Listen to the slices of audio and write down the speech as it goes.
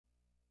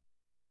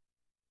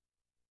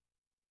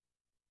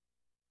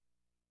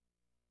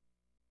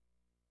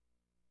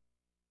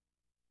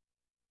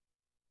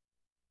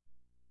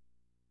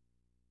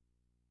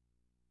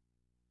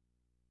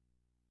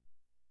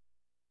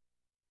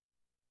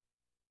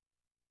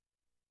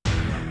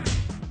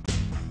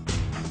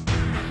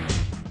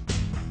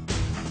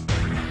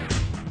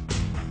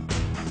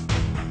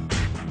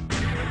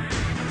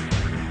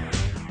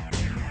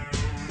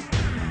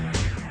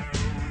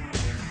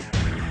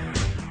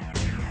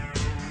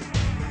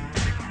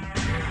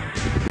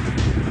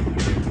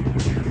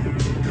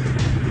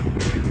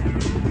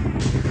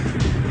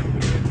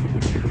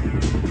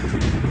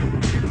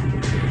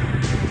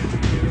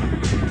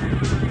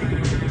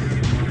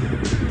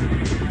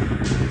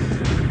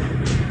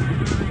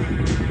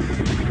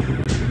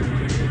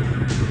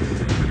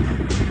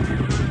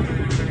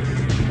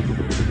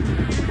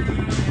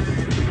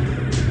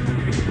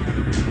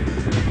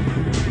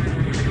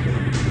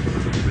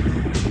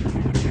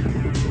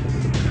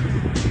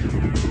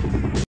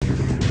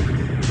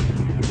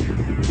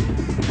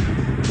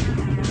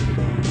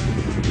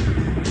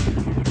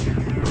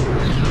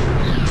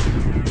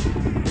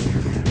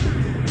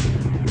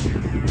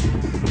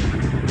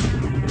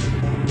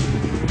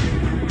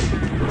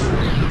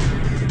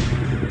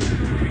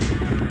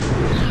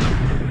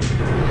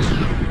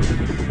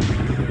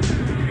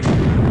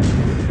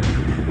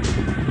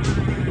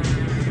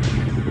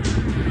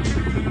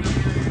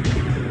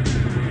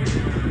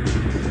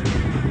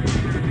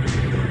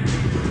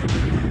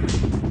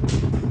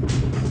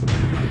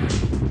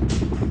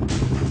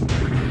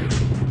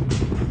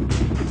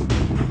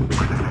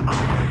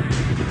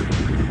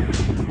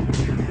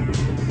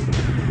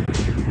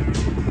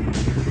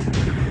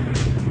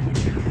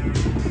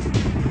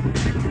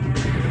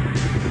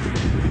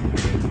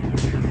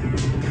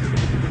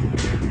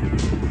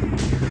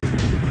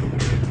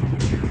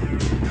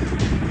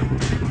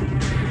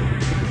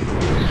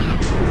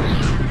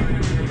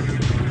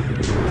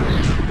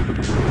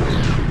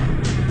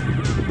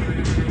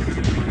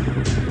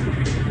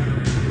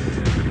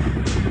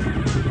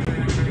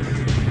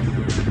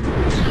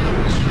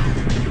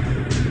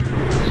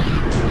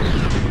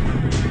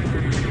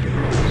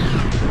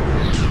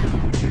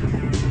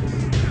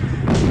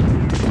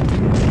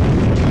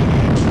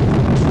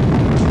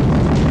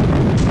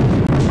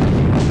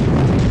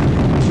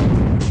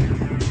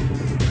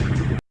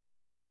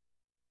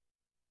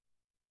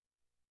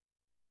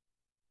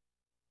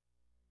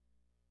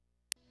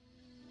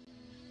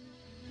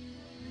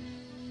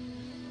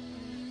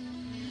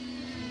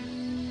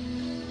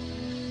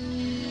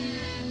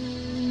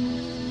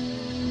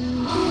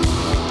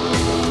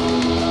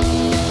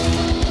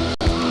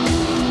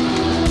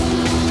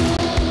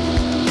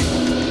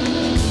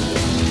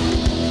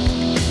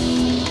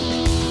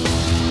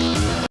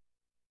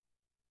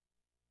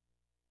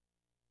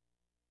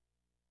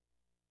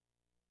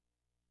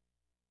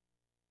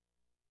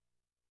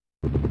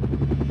Whiskey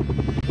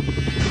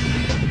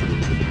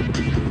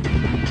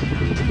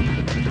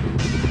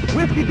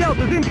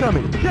Delta's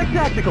incoming. Check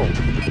tactical.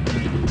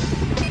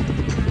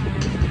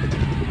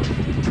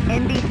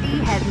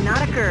 NBC has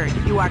not occurred.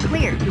 You are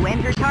clear to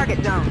enter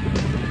target zone.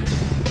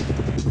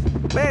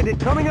 Bandit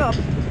coming up.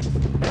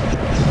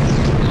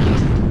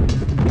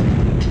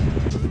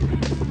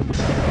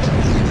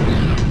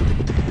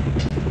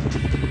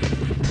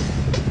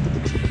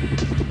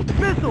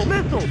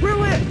 Missile! We're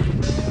lit!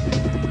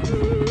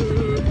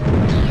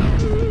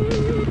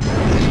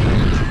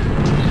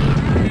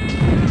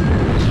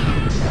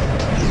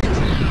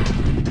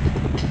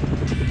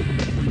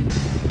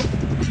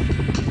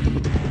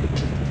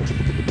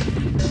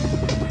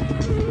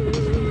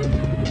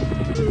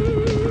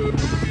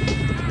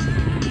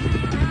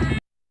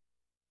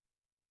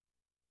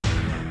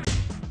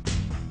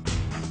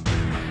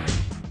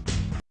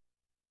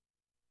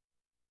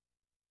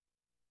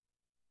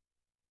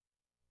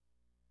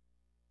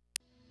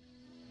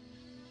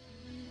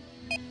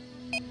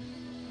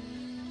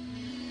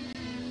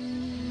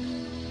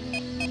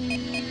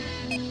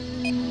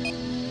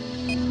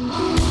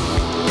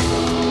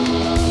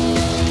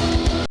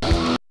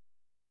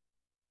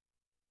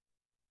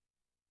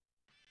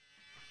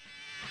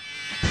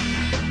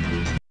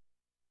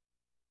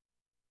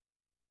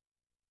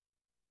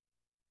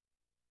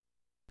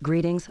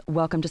 Greetings,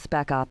 welcome to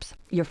Spec Ops.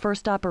 Your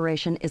first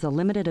operation is a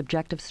limited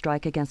objective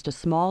strike against a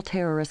small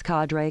terrorist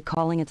cadre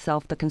calling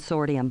itself the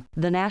Consortium.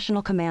 The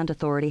National Command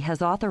Authority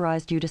has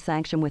authorized you to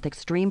sanction with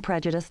extreme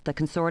prejudice the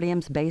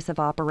Consortium's base of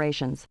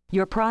operations.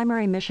 Your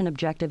primary mission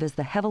objective is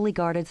the heavily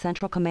guarded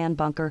Central Command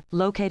bunker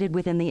located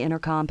within the inner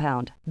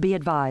compound. Be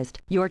advised,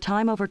 your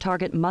time over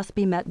target must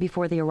be met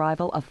before the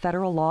arrival of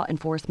federal law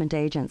enforcement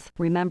agents.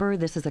 Remember,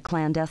 this is a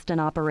clandestine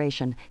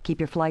operation.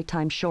 Keep your flight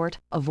time short,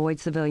 avoid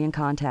civilian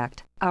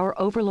contact. Our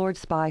Overlord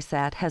spy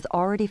sat has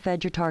already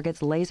fed your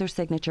target's laser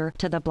signature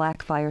to the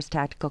Blackfire's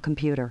tactical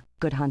computer.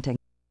 Good hunting.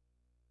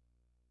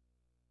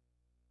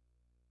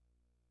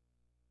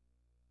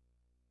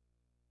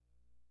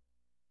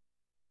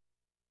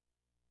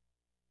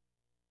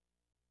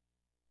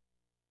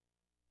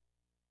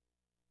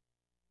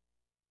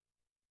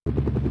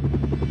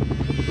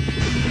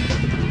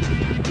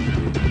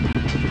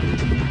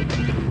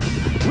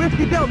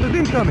 Whiskey Delta's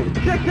incoming.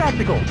 Check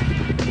tactical.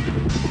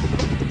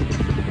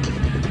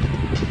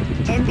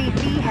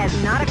 NBC has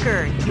not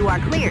occurred. You are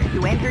clear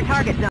to enter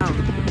target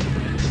zone.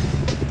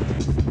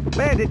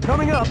 Bandit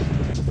coming up.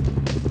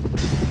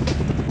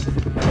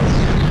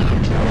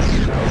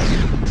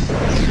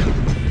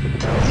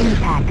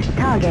 Impact.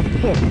 Target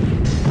hit.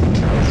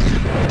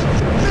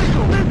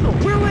 Missile!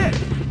 We're lit!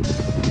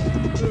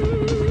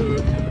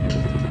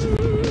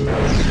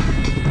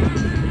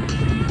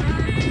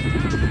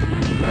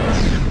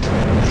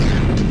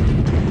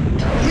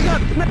 We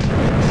got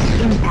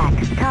Impact.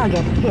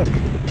 Target hit.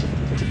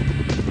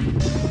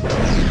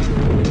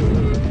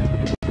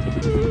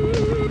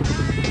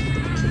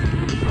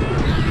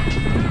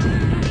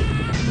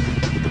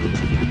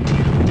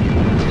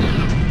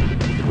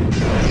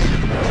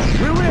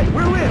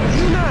 We're lit!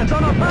 U-9's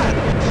on our path!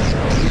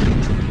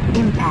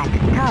 Impact.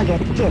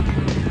 Target hit.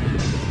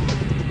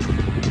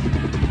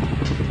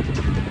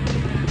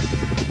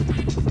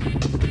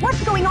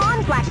 What's going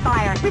on,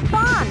 Blackfire?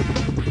 Respond!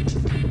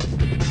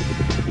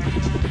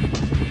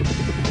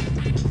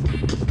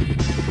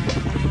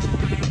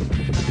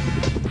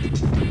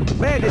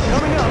 Bandit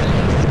coming up!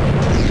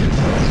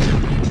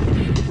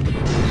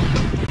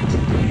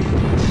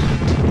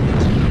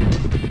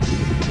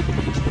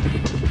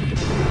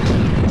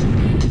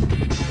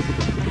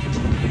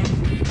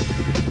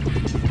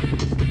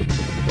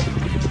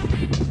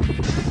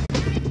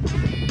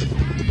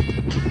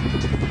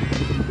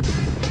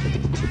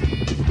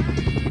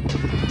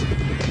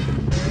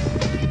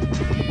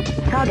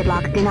 Target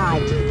lock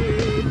denied.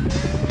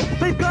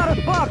 They've got us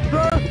boxed,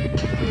 sir!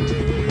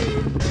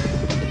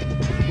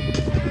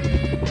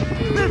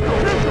 Missile!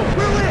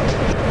 We're lit!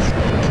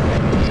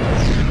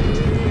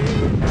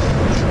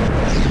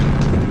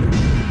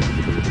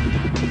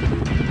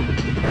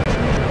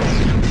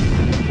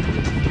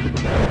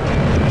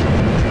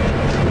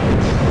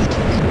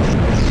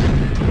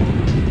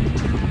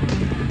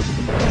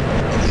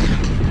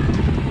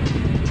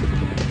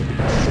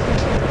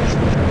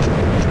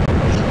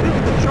 This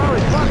is the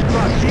Charlie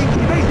Foxtrot, Chief.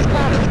 Evasive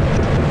pattern.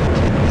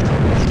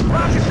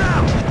 Rockets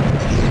out!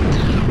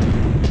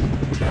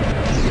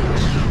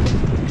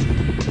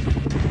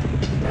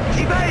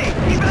 Evade!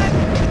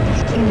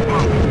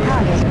 Impact.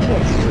 Target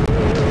hit.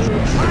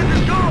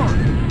 Mine's gone!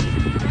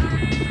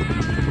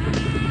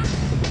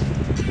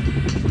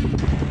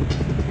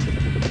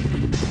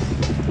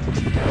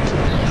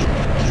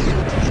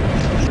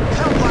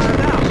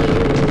 Hellfire's out!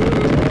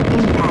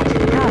 Impact.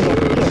 Target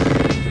hit.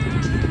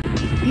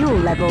 Fuel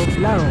levels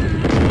low.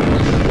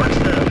 What's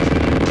the...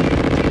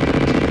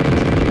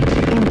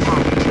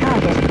 Impact.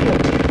 Target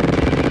hit.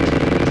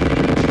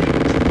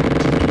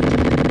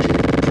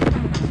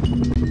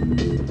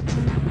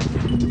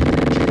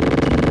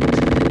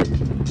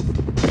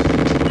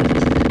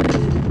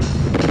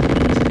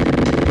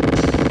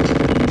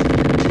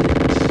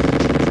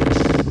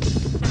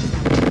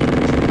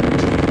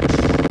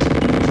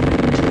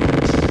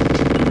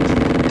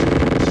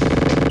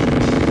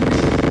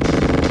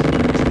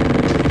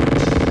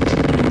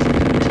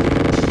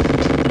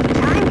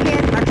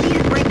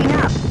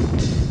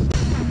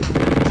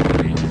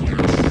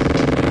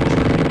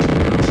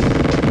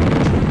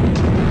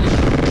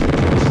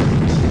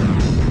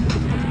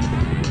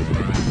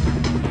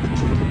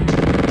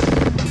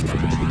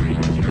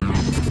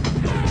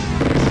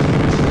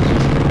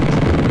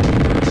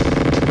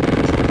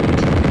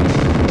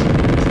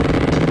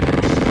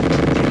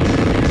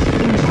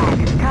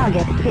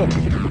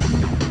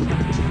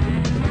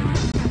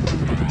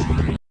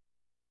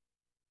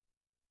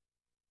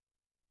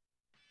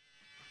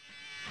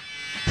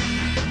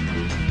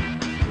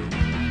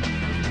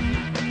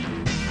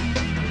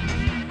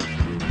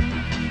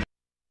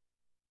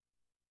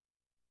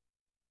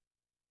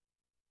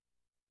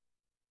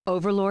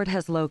 Overlord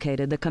has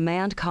located the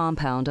command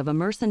compound of a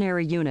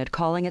mercenary unit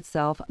calling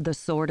itself the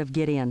Sword of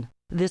Gideon.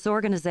 This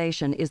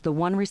organization is the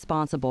one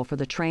responsible for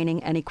the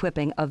training and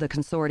equipping of the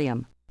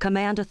consortium.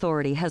 Command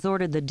Authority has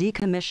ordered the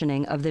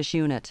decommissioning of this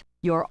unit.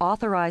 Your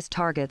authorized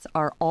targets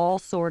are all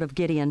Sword of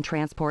Gideon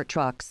transport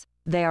trucks.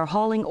 They are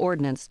hauling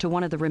ordnance to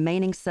one of the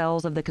remaining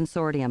cells of the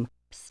consortium.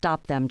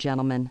 Stop them,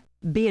 gentlemen.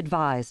 Be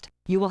advised,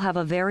 you will have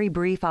a very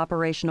brief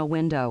operational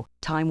window.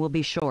 Time will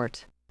be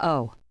short.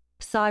 Oh,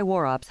 Psy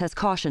War Ops has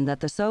cautioned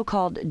that the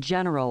so-called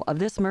general of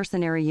this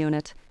mercenary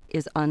unit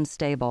is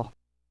unstable.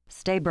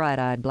 Stay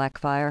bright-eyed,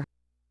 Blackfire.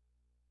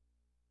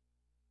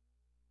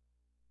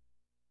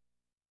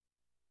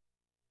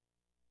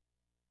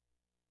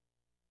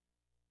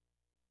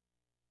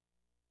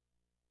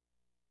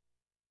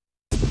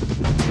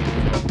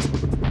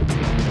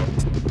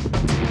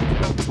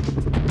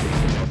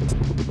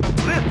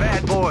 This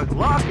bad boy is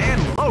locked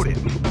and loaded.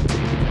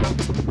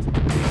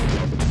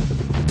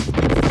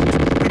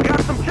 We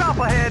got some chop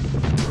ahead.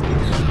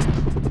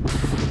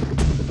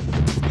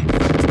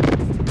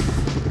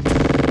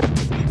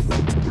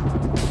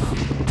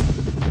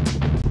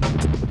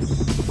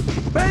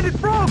 Bandit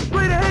frog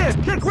straight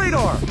ahead. Check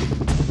radar.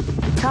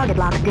 Target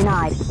lock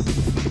denied.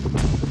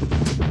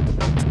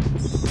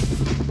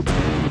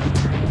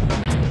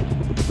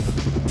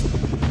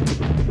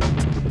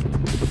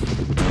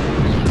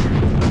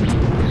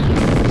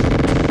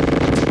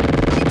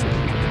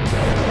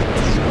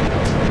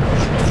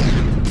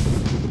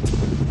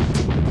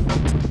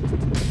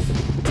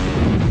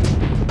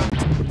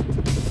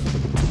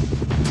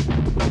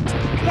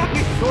 Check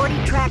your shorty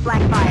track,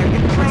 Blackfire.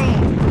 You're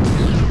trained.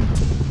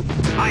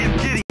 I am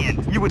Gideon.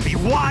 You would be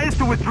wise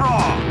to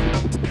withdraw.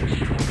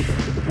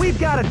 We've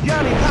got a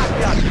Johnny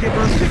Hotshot,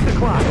 Skipper. 6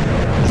 o'clock.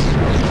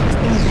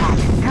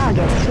 Impact.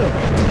 Target hit.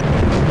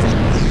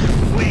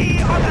 We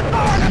are the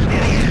Sword of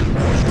Gideon.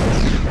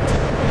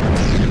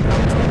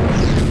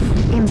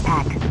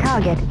 Impact.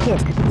 Target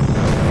hit.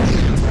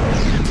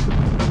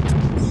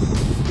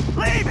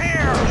 Leave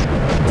here.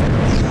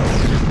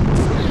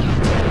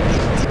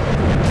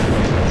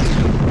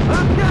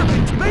 I'm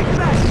jumping. Face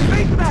action.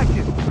 Face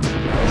action.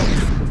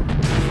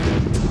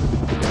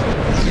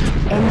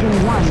 Engine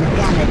 1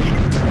 damaged.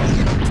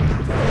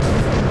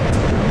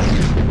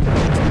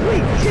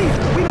 Sweet chief.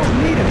 We don't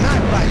need a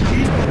knife fight,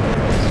 chief.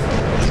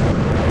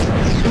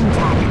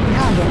 Impact.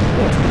 Target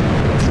hit.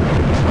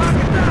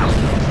 Rockets out.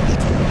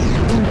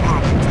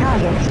 Impact.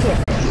 Target hit.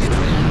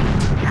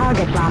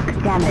 Target lock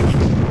damaged.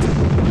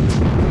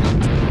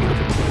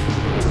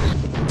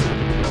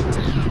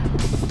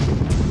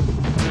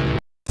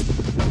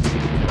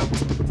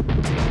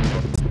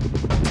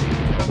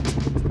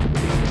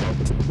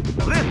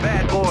 This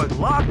bad boy is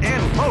locked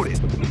and loaded.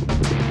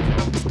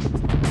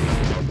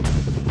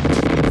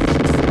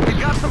 We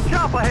got some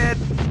chop ahead.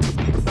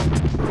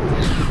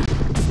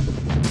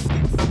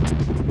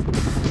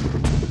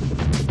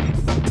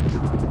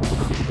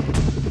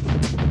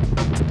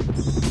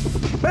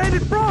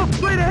 Bandit frog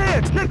straight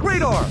ahead. Check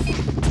radar.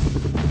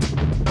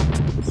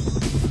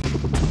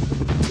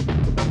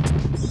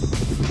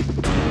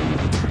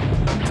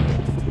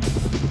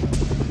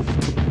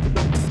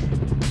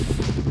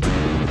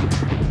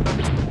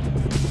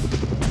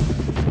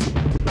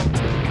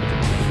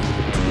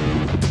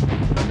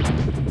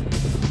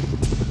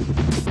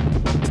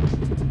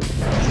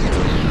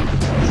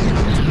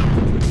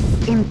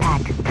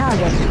 Impact.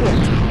 Target hit.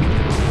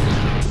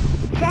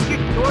 Check your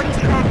shorty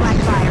track,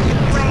 Blackfire.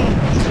 You're trained.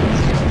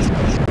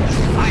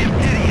 I am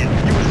Gideon.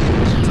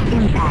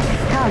 Impact.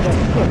 Target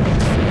hit.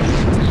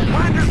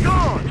 Finder's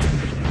gone.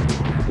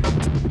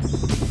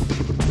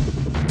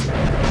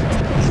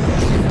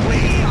 We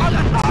are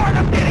the Sword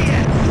of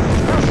Gideon.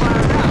 We're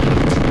fired out.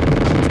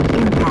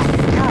 Impact.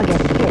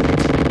 Target hit.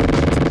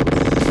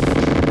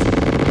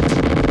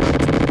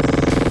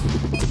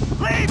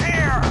 Leave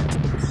here.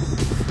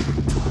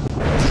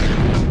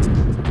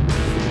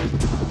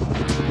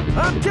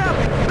 I'm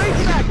jumping.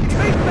 Face action.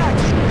 Face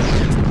action.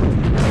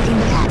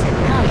 Impact.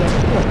 Target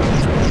hit.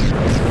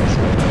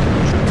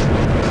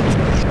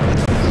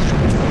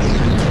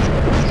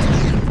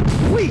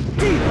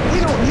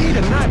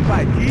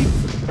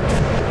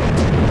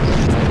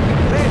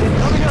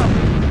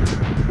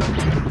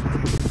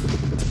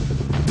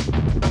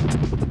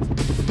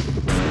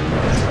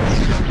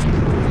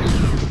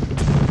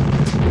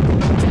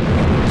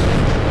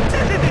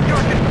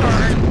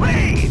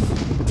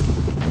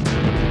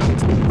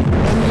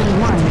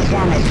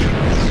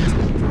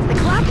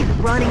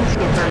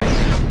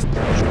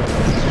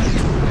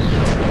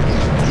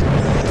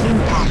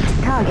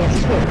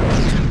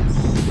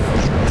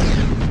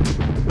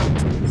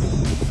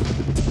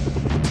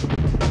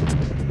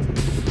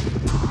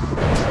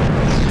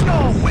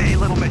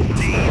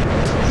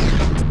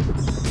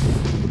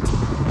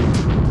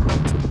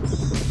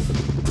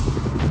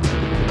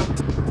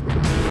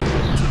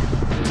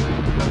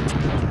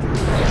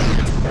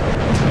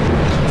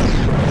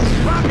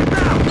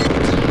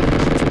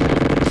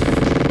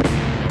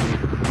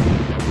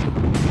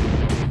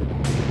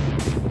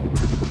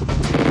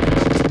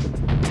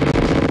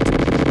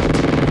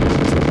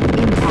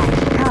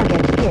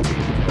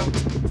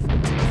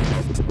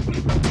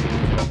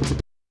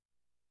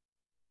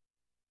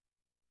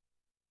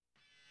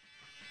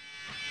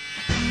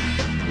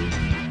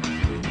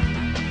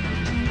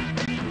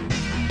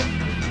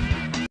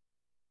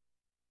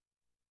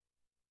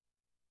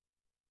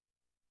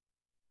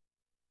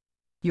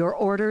 Your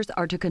orders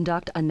are to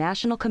conduct a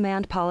National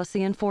Command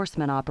Policy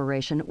Enforcement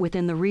operation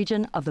within the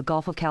region of the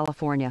Gulf of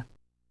California.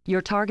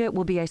 Your target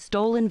will be a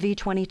stolen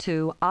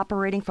V-22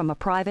 operating from a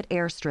private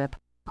airstrip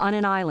on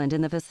an island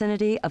in the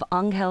vicinity of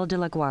Ángel de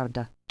la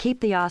Guarda.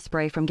 Keep the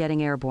Osprey from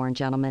getting airborne,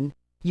 gentlemen.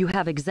 You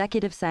have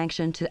executive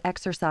sanction to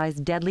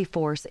exercise deadly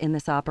force in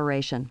this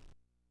operation.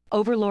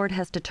 Overlord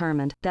has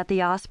determined that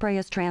the Osprey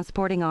is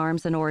transporting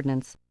arms and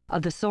ordnance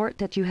of the sort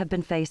that you have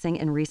been facing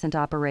in recent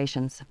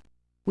operations.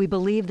 We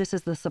believe this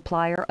is the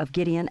supplier of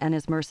Gideon and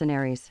his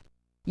mercenaries.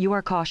 You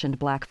are cautioned,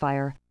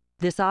 Blackfire.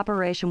 This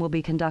operation will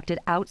be conducted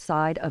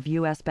outside of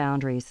U.S.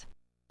 boundaries.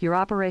 Your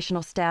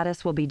operational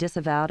status will be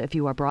disavowed if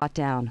you are brought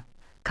down.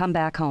 Come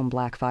back home,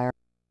 Blackfire.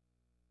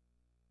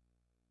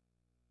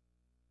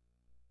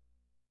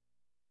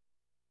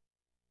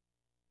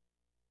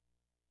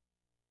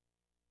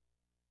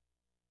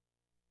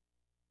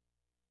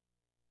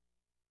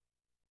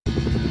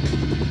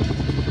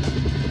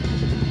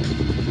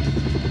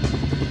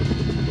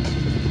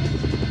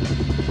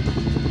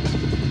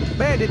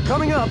 Bandit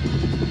coming up!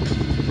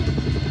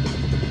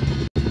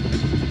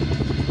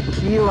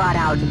 You are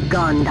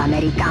outgunned,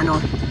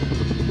 Americanos.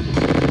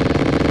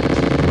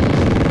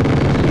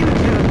 You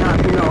do not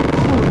know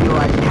who you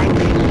are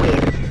tangling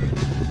with.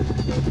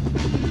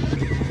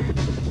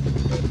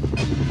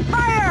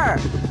 Fire!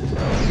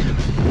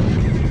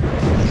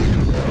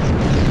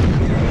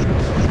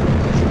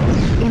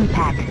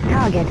 Impact.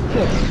 Target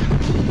hit.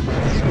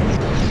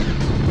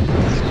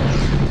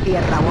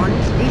 Tierra 1,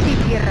 this is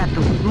Tierra 2.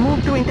 Move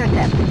to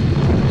intercept.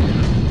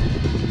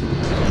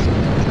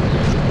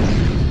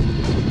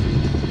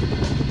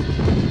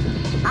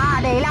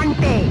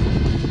 Adelante!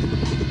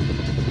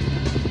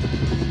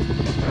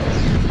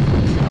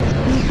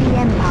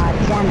 ECM pod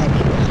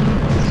damaged.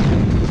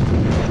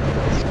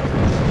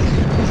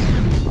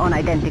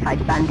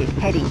 Unidentified bandit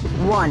heading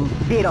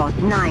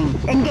 109.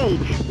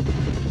 Engage!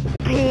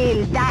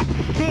 Kill that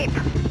ship!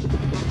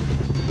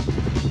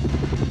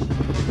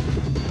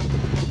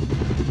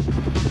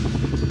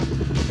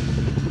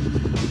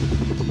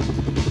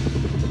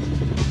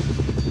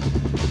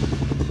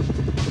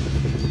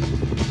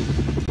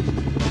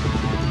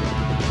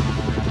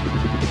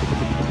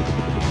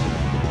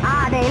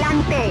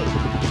 Adelante!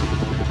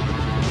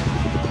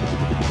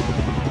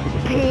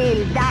 Kill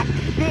that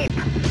ship!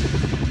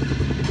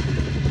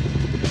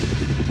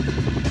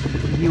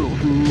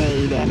 You've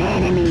made an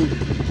enemy.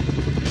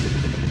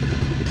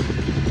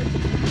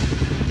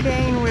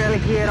 Kane will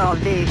hear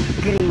of this,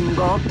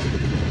 gringo.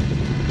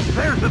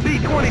 There's the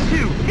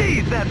B-22!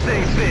 Geez, that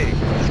thing's big!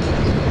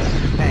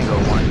 Tango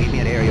 1, meet me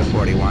at Area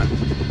 41.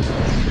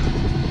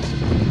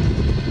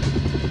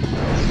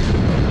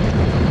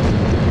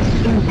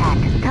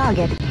 Impact.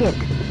 Target hit.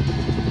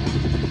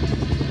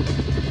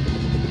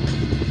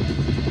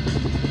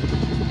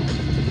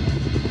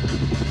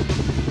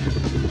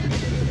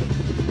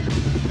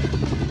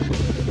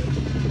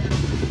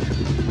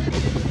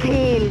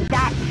 Kill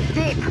that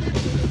ship!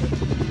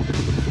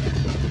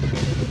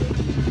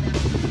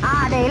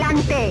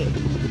 Adelante!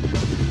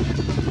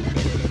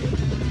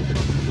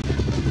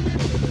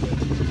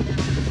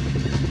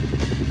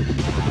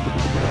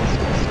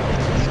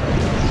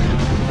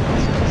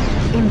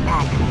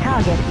 Impact.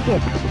 Target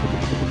hit.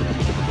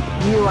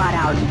 You are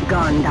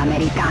outgunned,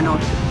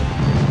 Americanos.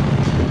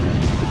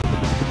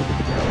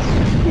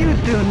 You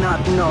do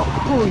not know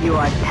who you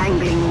are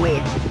tangling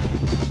with.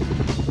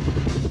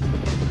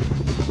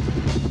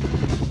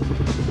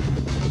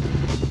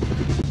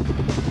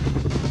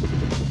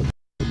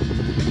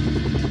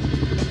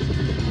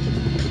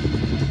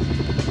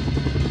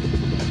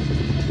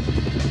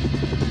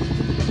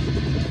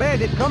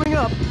 Bandit coming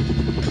up!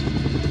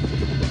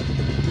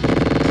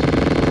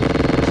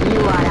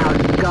 You are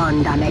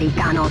outgunned,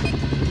 Americanos.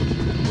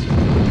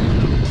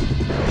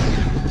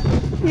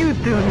 You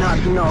do not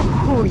know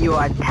who you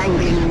are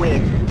tangling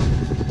with.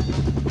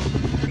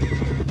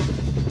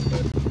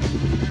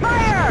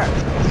 Fire!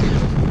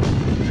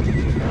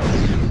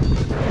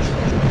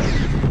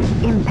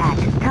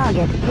 Impact.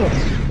 Target hit.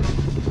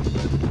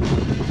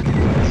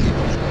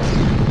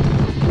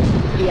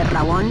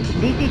 Tierra 1,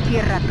 this is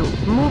Tierra 2.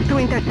 Move to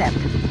intercept.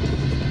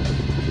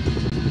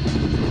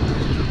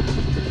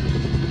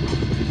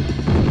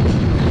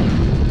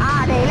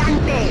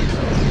 Adelante!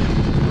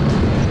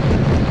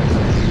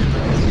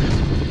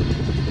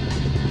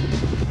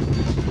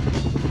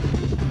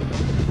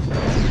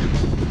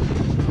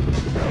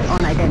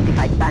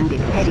 Unidentified bandit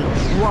heading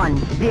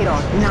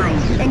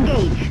 109.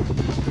 Engage!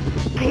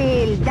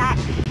 Kill that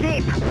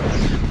ship!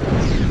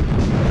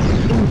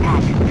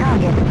 Impact.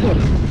 Target hit.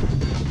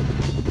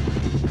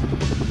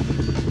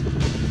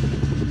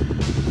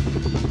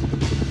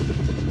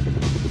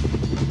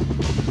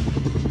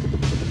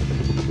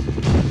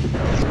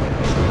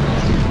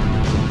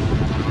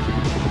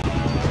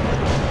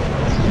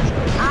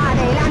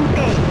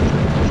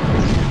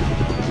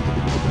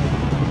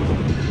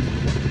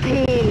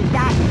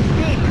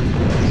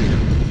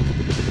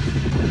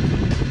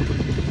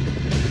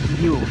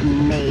 You've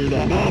made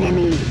an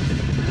enemy.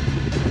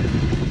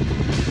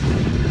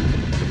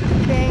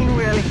 Kane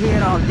will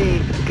hear of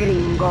this,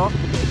 gringo?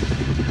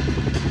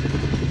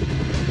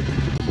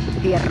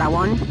 Sierra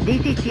 1,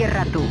 this is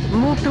Sierra 2.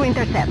 Move to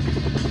intercept.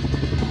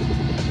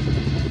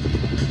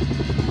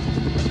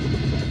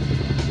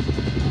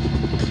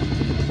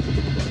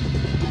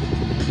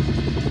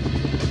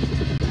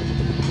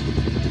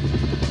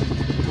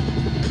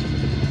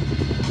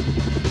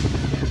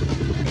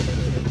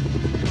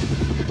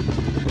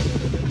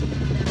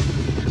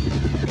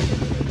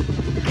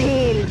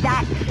 Kill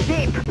that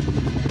ship!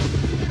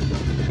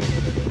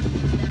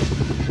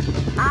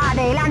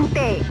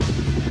 Adelante!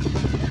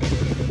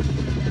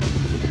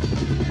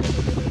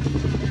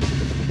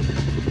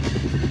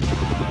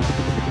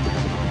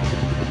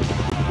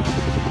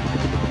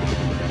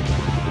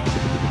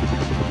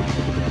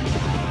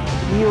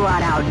 You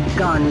are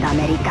outgunned,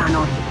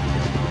 Americanos.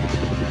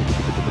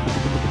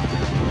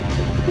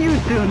 You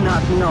do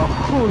not know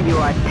who you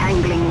are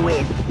tangling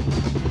with.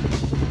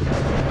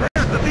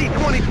 There's the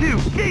B-22.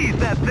 Jeez,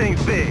 that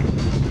thing's big.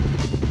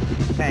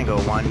 Tango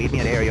 1, meet me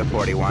at area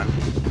 41.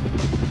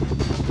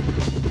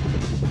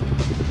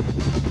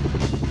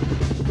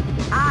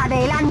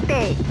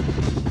 Adelante!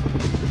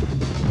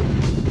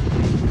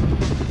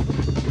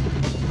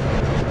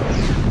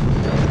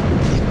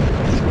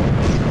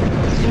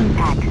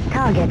 Impact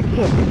target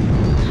hit.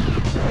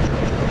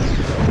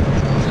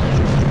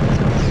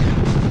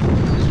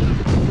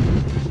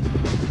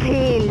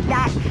 Kill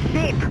that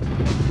ship!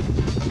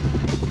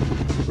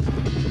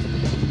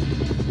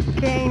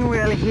 Kane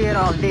will hear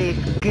of this,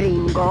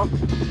 gringo.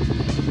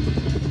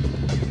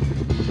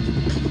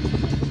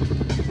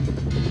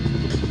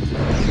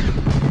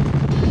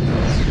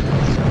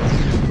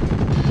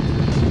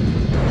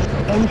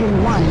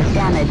 Engine 1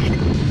 damaged.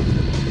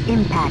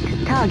 Impact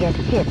target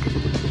hit.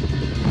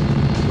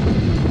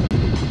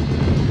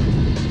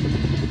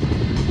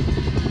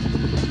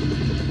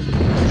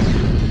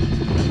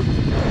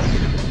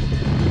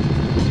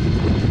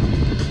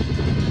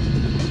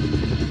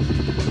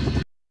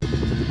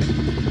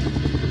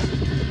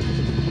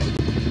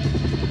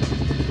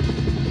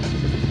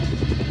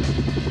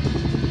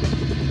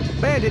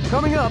 Bandit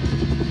coming up.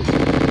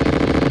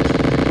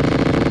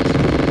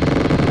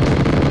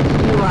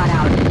 You are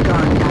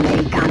outgunned,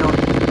 Americanos.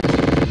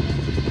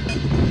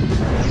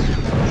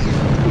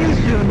 You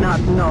do not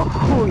know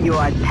who you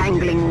are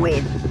tangling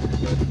with.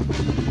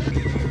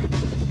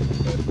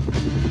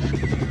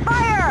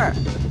 Fire!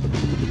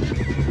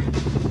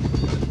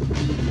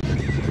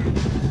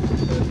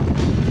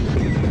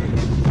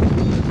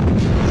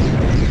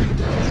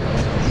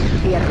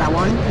 Sierra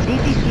 1,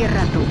 this is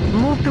Sierra 2.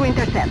 Move to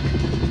intercept.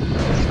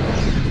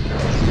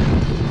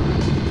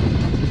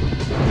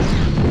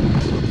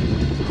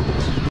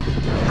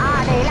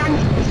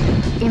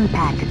 Adelante!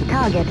 Impact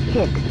target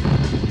hit.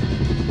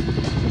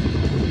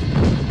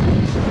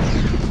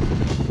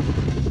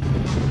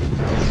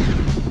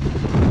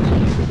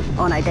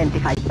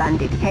 Unidentified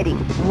bandit heading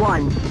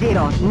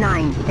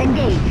 109.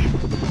 Engage!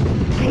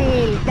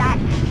 Kill that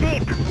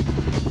ship!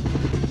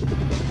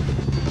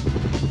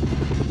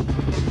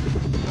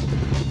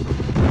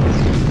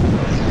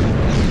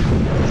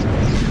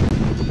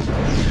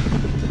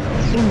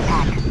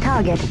 Impact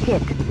target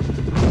hit.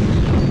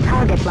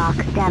 Target lock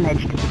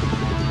damaged.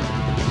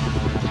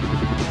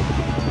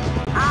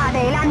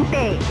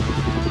 Adelante!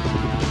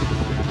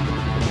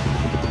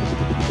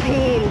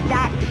 Kill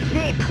that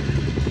ship!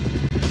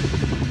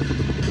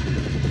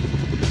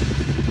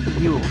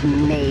 You've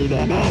made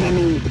an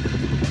enemy.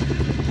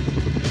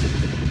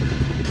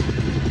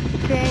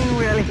 Kane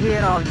will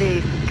hear of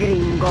this,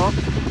 gringo.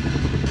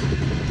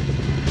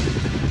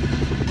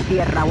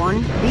 Sierra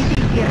 1, this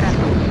is Sierra 2.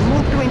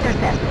 Move to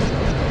intercept.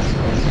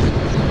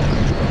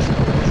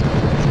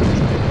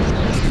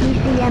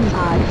 ECM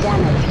pod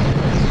damaged.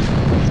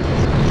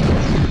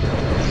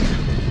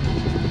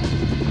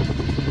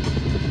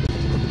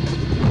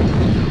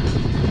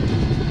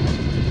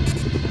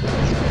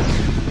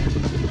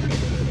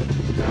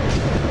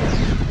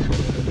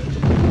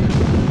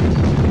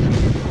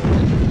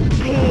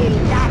 Kill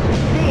that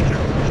ship!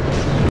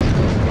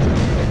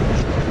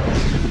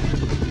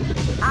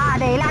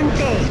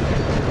 Adelante!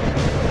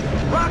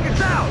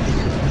 Rockets out!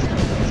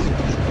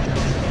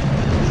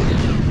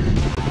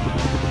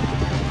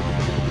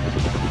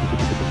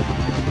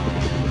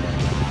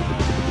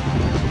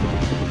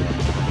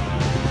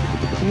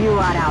 You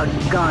are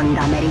outgunned,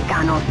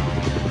 Americanos.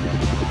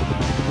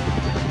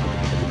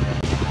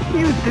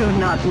 You do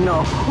not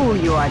know who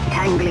you are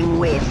tangling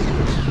with.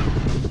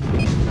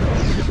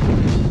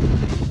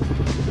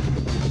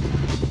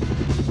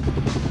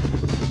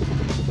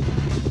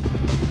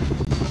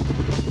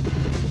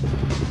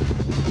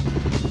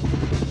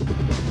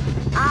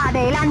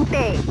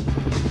 Adelante!